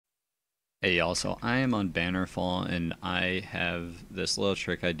Hey, also, I am on Bannerfall, and I have this little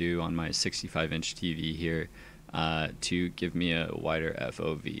trick I do on my 65-inch TV here to give me a wider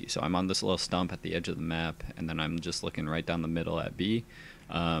FOV. So I'm on this little stump at the edge of the map, and then I'm just looking right down the middle at B.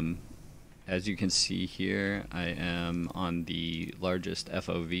 Um, as you can see here, I am on the largest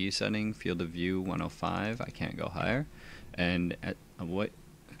FOV setting, field of view 105. I can't go higher. And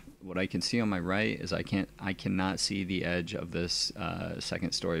what I can see on my right is I cannot see the edge of this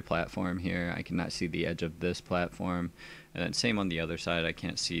second story platform here. I cannot see the edge of this platform, and then same on the other side. I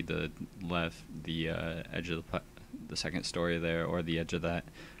can't see the edge of the second story there, or the edge of that.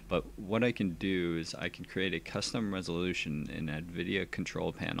 But what I can do is I can create a custom resolution in NVIDIA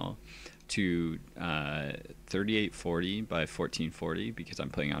control panel to 3840 by 1440 because I'm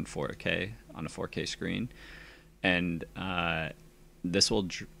playing on 4K on a 4K screen, and this will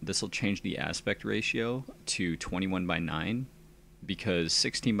change the aspect ratio to 21 by 9 because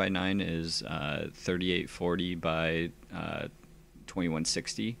 16 by 9 is 3840 by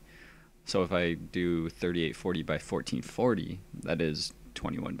 2160. So if I do 3840 by 1440, that is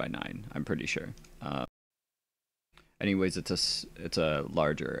 21 by 9. I'm pretty sure. Anyways, it's a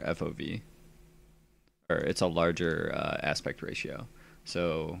larger FOV, or it's a larger aspect ratio.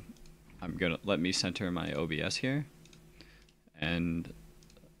 So let me center my OBS here. And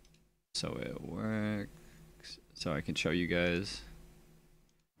so it works, so I can show you guys.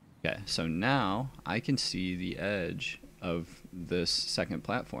 Okay, so now I can see the edge of this second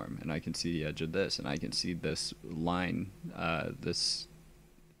platform, and I can see the edge of this, and I can see this line, this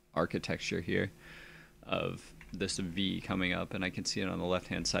architecture here of this V coming up, and I can see it on the left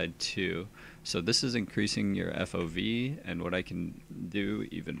hand side too. So this is increasing your FOV, and what I can do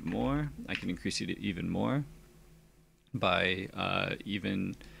even more, I can increase it even more by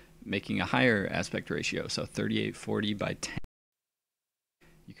even making a higher aspect ratio, so 3840 by 10.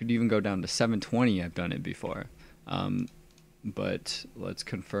 You could even go down to 720. I've done it before, but let's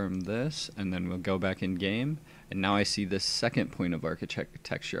confirm this, and then we'll go back in game, and now I see this second point of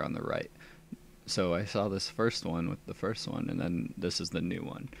architecture on the right. So I saw this first one with the first one, and then this is the new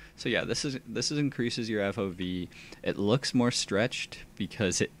one. So yeah, this increases your FOV. It looks more stretched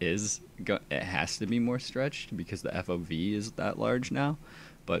because it has to be more stretched because the FOV is that large now.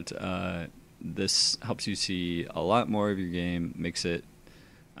 But this helps you see a lot more of your game, makes it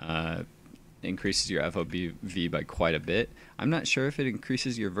increases your FOV by quite a bit. I'm not sure if it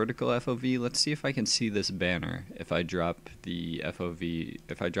increases your vertical FOV. Let's see if I can see this banner. If I drop the FOV,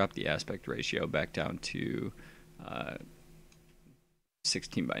 if I drop the aspect ratio back down to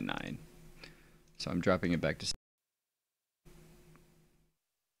 16 by 9. So I'm dropping it back to.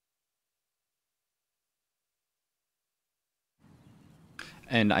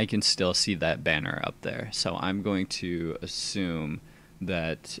 And I can still see that banner up there. So I'm going to assume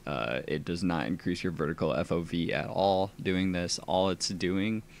that it does not increase your vertical FOV at all doing this. All it's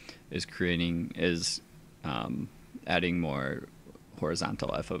doing is adding more horizontal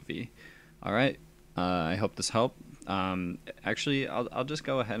FOV. All right, I hope this helped. Actually, I'll just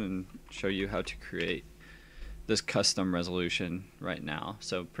go ahead and show you how to create this custom resolution right now.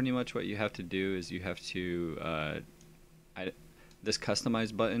 So pretty much what you have to do is you have to this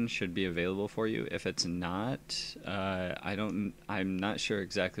customize button should be available for you. If it's not, I'm not sure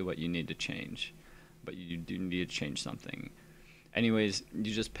exactly what you need to change, but you do need to change something. Anyways,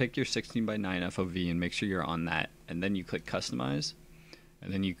 you just pick your 16 by 9 FOV and make sure you're on that, and then you click customize,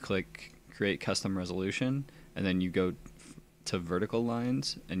 and then you click create custom resolution, and then you go to vertical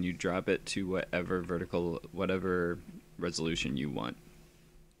lines and you drop it to whatever resolution you want.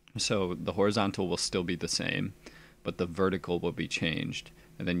 So the horizontal will still be the same, but the vertical will be changed.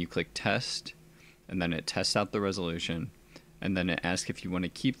 And then you click test, and then it tests out the resolution, and then it asks if you want to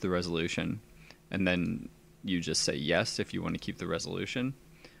keep the resolution, and then you just say yes if you want to keep the resolution.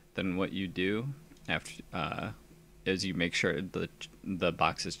 Then what you do after is you make sure the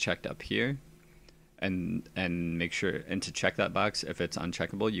box is checked up here, and make sure, and to check that box, if it's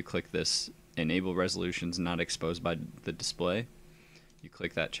uncheckable, you click this enable resolutions not exposed by the display. You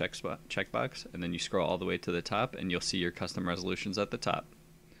click that checkbox, and then you scroll all the way to the top, and you'll see your custom resolutions at the top.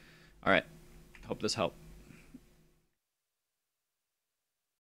 All right, hope this helped.